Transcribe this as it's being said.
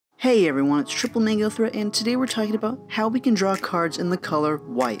Hey everyone, it's triplemangothreat, and today we're talking about how we can draw cards in the color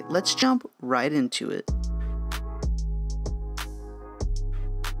white. Let's jump right into it.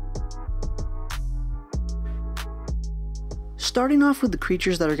 Starting off with the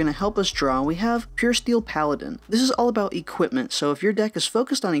creatures that are going to help us draw, we have Pure Steel Paladin. This is all about equipment, so if your deck is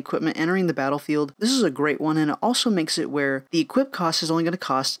focused on equipment entering the battlefield, this is a great one, and it also makes it where the equip cost is only going to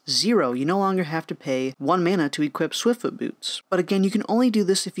cost 0. You no longer have to pay 1 mana to equip Swiftfoot Boots. But again, you can only do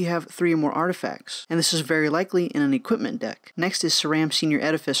this if you have 3 or more artifacts, and this is very likely in an equipment deck. Next is Saram Senior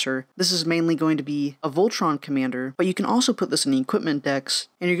Edificer. This is mainly going to be a Voltron commander, but you can also put this in equipment decks,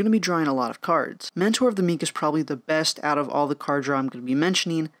 and you're going to be drawing a lot of cards. Mentor of the Meek is probably the best out of all the card draw I'm going to be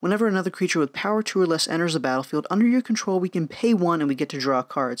mentioning. Whenever another creature with power 2 or less enters the battlefield under your control, we can pay 1 and we get to draw a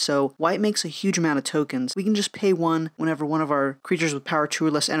card. So white makes a huge amount of tokens. We can just pay 1 whenever one of our creatures with power 2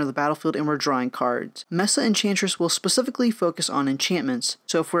 or less enter the battlefield and we're drawing cards. Mesa Enchantress will specifically focus on enchantments,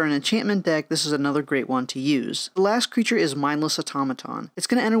 so if we're an enchantment deck, this is another great one to use. The last creature is Mindless Automaton. It's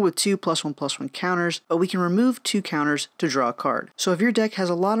going to enter with 2 +1/+1 counters, but we can remove 2 counters to draw a card. So if your deck has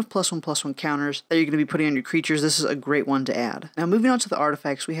a lot of +1/+1 counters that you're going to be putting on your creatures, this is a great one to add. Now moving on to the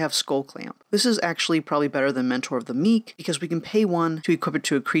artifacts, we have Skull Clamp. This is actually probably better than Mentor of the Meek because we can pay 1 to equip it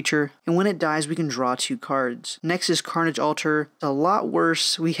to a creature, and when it dies we can draw 2 cards. Next is Carnage Altar. It's a lot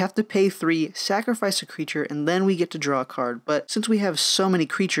worse. We have to pay 3, sacrifice a creature, and then we get to draw a card, but since we have so many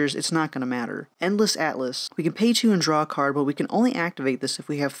creatures, it's not going to matter. Endless Atlas. We can pay 2 and draw a card, but we can only activate this if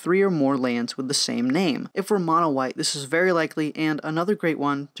we have 3 or more lands with the same name. If we're mono white, this is very likely and another great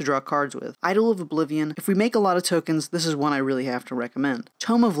one to draw cards with. Idol of Oblivion. If we make a lot of tokens, this is one I really have to recommend.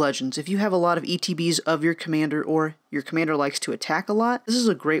 Tome of Legends. If you have a lot of ETBs of your commander or your commander likes to attack a lot, this is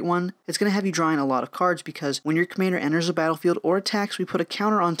a great one. It's going to have you drawing a lot of cards because when your commander enters the battlefield or attacks, we put a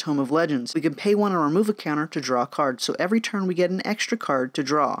counter on Tome of Legends. We can pay 1 or remove a counter to draw a card, so every turn we get an extra card to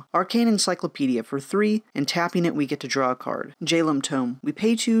draw. Arcane Encyclopedia. For 3, and tapping it we get to draw a card. Jalum Tome. We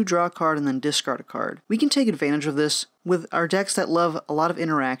pay 2, draw a card, and then discard a card. We can take advantage of this with our decks that love a lot of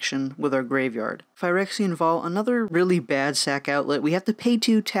interaction with our graveyard. Phyrexian Vault, another really bad sack outlet. We have to pay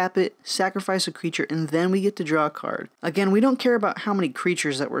 2, tap it, sacrifice a creature, and then we get to draw a card. Again, we don't care about how many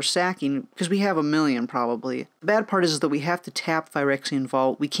creatures that we're sacking, because we have 1,000,000 probably. The bad part is that we have to tap Phyrexian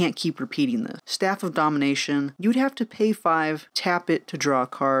Vault. We can't keep repeating this. Staff of Domination. You'd have to pay 5, tap it to draw a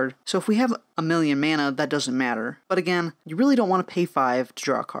card. So if we have 1,000,000 mana, that doesn't matter. But again, you really don't want to pay 5 to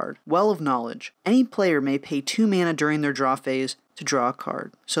draw a card. Well of Knowledge. Any player may pay 2 mana during their draw phase to draw a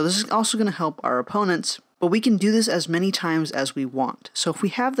card. So this is also going to help our opponents, but we can do this as many times as we want. So if we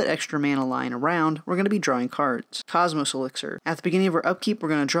have that extra mana lying around, we're going to be drawing cards. Cosmos Elixir. At the beginning of our upkeep, we're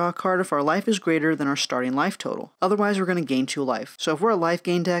going to draw a card if our life is greater than our starting life total. Otherwise, we're going to gain 2 life. So if we're a life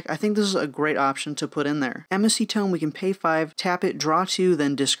gain deck, I think this is a great option to put in there. Embassy Tome, we can pay 5, tap it, draw 2,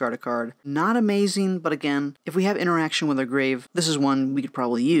 then discard a card. Not amazing, but again, if we have interaction with our grave, this is one we could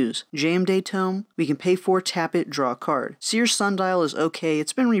probably use. Jayemdae Tome, we can pay 4, tap it, draw a card. Seer's Sundial is okay.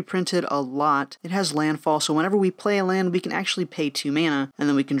 It's been reprinted a lot. It has landfall, so whenever we play a land, we can actually pay 2 mana, and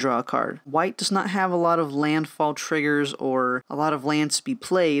then we can draw a card. White does not have a lot of landfall triggers or a lot of lands to be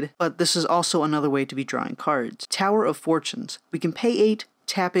played, but this is also another way to be drawing cards. Tower of Fortunes. We can pay 8,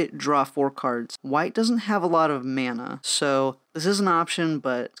 tap it, draw 4 cards. White doesn't have a lot of mana, so this is an option,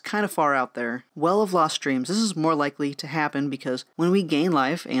 but it's kind of far out there. Well of Lost Dreams. This is more likely to happen because when we gain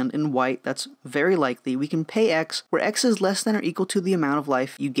life, and in white that's very likely, we can pay X, where X is less than or equal to the amount of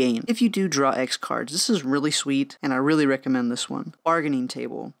life you gain. If you do draw X cards, this is really sweet, and I really recommend this one. Bargaining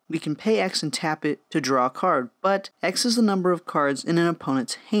Table. We can pay X and tap it to draw a card, but X is the number of cards in an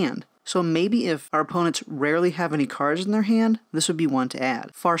opponent's hand. So maybe if our opponents rarely have any cards in their hand, this would be one to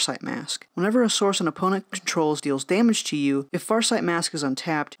add. Farsight Mask. Whenever a source an opponent controls deals damage to you, if Farsight Mask is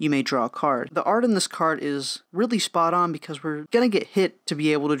untapped, you may draw a card. The art in this card is really spot on because we're gonna get hit to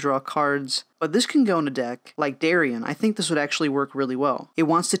be able to draw cards, but this can go in a deck like Darien. I think this would actually work really well. It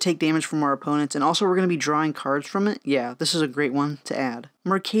wants to take damage from our opponents, and also we're going to be drawing cards from it. Yeah, this is a great one to add.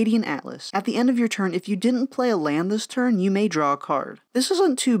 Mercadian Atlas. At the end of your turn, if you didn't play a land this turn, you may draw a card. This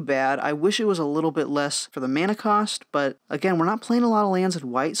isn't too bad. I wish it was a little bit less for the mana cost, but again, we're not playing a lot of lands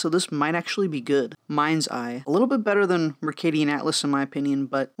in white, so this might actually be good. Mind's Eye. A little bit better than Mercadian Atlas in my opinion,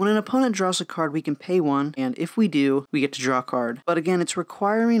 but when an opponent draws a card, we can pay 1, and if we do, we get to draw a card. But again, it's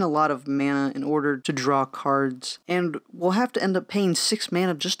requiring a lot of mana mana in order to draw cards, and we'll have to end up paying 6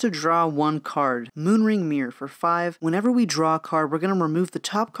 mana just to draw one card. Moonring Mirror for 5. Whenever we draw a card, we're going to remove the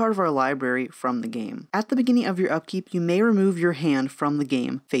top card of our library from the game. At the beginning of your upkeep, you may remove your hand from the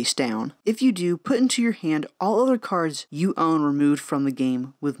game face down. If you do, put into your hand all other cards you own removed from the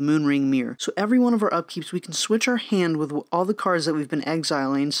game with Moonring Mirror. So every one of our upkeeps, we can switch our hand with all the cards that we've been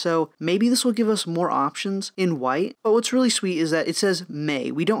exiling, so maybe this will give us more options in white. But what's really sweet is that it says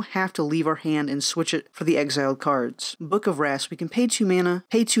may. We don't have to leave our hand and switch it for the exiled cards. Book of Wrath, we can pay 2 mana,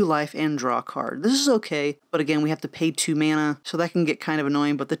 pay 2 life, and draw a card. This is okay, but again, we have to pay 2 mana, so that can get kind of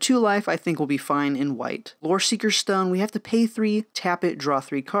annoying, but the 2 life I think will be fine in white. Lore Seeker Stone, we have to pay 3, tap it, draw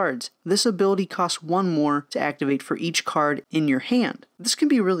 3 cards. This ability costs 1 more to activate for each card in your hand. This can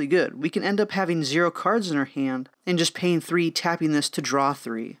be really good. We can end up having 0 cards in our hand and just paying 3, tapping this to draw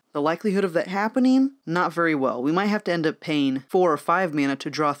 3. The likelihood of that happening? Not very well. We might have to end up paying 4 or 5 mana to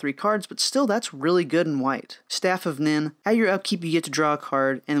draw 3 cards, but still that's really good in white. Staff of Nin, at your upkeep you get to draw a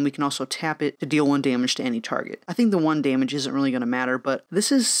card, and then we can also tap it to deal 1 damage to any target. I think the 1 damage isn't really going to matter, but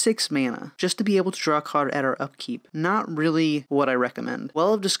this is 6 mana, just to be able to draw a card at our upkeep. Not really what I recommend.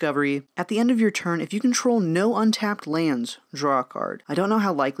 Well of Discovery, at the end of your turn, if you control no untapped lands, draw a card. I don't know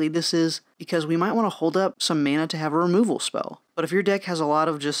how likely this is, because we might want to hold up some mana to have a removal spell. But if your deck has a lot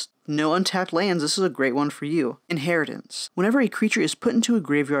of just no untapped lands, this is a great one for you. Inheritance. Whenever a creature is put into a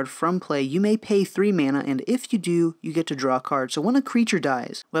graveyard from play, you may pay 3 mana, and if you do, you get to draw a card. So when a creature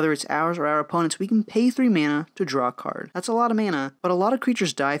dies, whether it's ours or our opponent's, we can pay 3 mana to draw a card. That's a lot of mana, but a lot of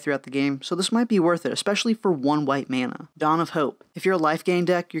creatures die throughout the game, so this might be worth it, especially for 1 white mana. Dawn of Hope. If you're a life gain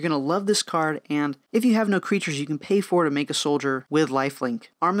deck, you're going to love this card, and if you have no creatures, you can pay 4 to make a soldier with lifelink.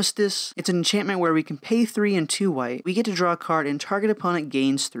 Armistice. It's an enchantment where we can pay 3 and 2 white. We get to draw a card, and target opponent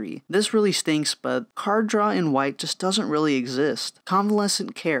gains 3. This really stinks, but card draw in white just doesn't really exist.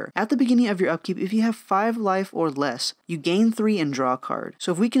 Convalescent Care. At the beginning of your upkeep, if you have 5 life or less, you gain 3 and draw a card.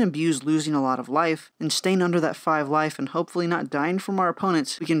 So if we can abuse losing a lot of life and staying under that 5 life and hopefully not dying from our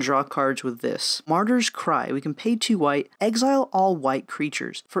opponents, we can draw cards with this. Martyr's Cry. We can pay 2 white, exile all white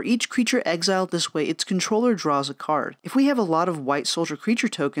creatures. For each creature exiled this way, its controller draws a card. If we have a lot of white soldier creature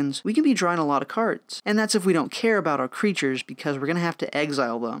tokens, we can be drawing a lot of cards. And that's if we don't care about our creatures, because we're going to have to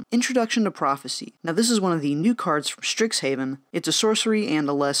exile them. Introduction to Prophecy. Now this is one of the new cards from Strixhaven. It's a sorcery and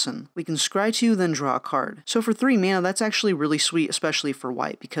a lesson. We can scry 2, then draw a card. So for 3 mana, that's actually really sweet, especially for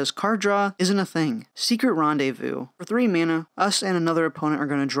white, because card draw isn't a thing. Secret Rendezvous. For 3 mana, us and another opponent are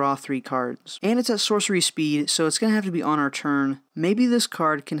going to draw 3 cards. And it's at sorcery speed, so it's going to have to be on our turn. Maybe this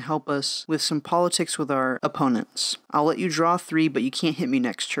card can help us with some politics with our opponents. I'll let you draw 3, but you can't hit me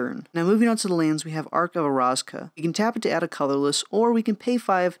next turn. Now moving on to the lands, we have Ark of Arazka. We can tap it to add a colorless, or we can pay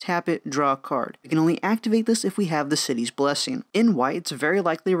 5, tap it, draw a card. We can only activate this if we have the City's Blessing. In white, it's very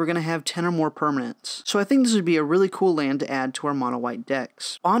likely we're going to have 10 or more permanents. So I think this would be a really cool land to add to our mono-white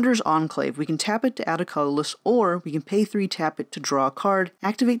decks. Bonder's Enclave. We can tap it to add a colorless, or we can pay 3, tap it to draw a card.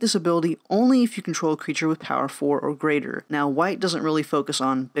 Activate this ability only if you control a creature with power 4 or greater. Now white doesn't really focus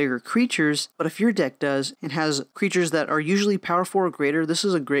on bigger creatures, but if your deck does and has creatures that are usually power 4 or greater, this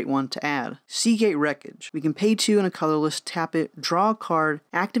is a great one to add. Seagate Wreckage. We can pay 2 and a colorless, tap it, draw a card,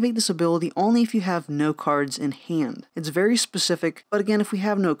 activate this ability only if you have no cards in hand. It's very specific, but again, if we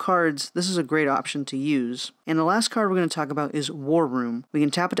have no cards, this is a great option to use. And the last card we're going to talk about is War Room. We can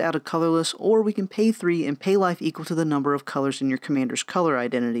tap it to add a colorless, or we can pay 3 and pay life equal to the number of colors in your commander's color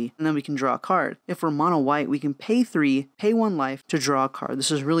identity, and then we can draw a card. If we're mono white, we can pay 3, pay 1 life to draw a card. This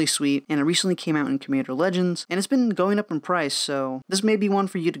is really sweet, and it recently came out in Commander Legends, and it's been going up in price, so this may be one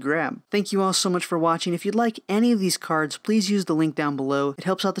for you to grab. Thank you all so much for watching. If you'd like any of these cards, please use the link down below. It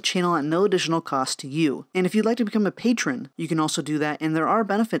helps out the channel at no additional cost to you. And if you'd like to become a patron, you can also do that, and there are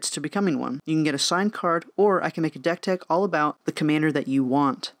benefits to becoming one. You can get a signed card, or I can make a deck tech all about the commander that you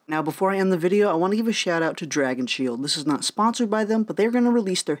want. Now before I end the video, I want to give a shout out to Dragon Shield. This is not sponsored by them, but they're going to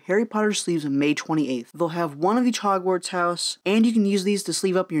release their Harry Potter sleeves on May 28th. They'll have one of each Hogwarts house, and you can use these to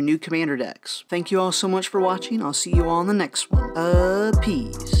sleeve up your new commander decks. Thank you all so much for watching. I'll see you all in the next one.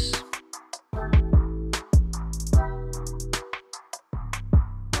 Peace.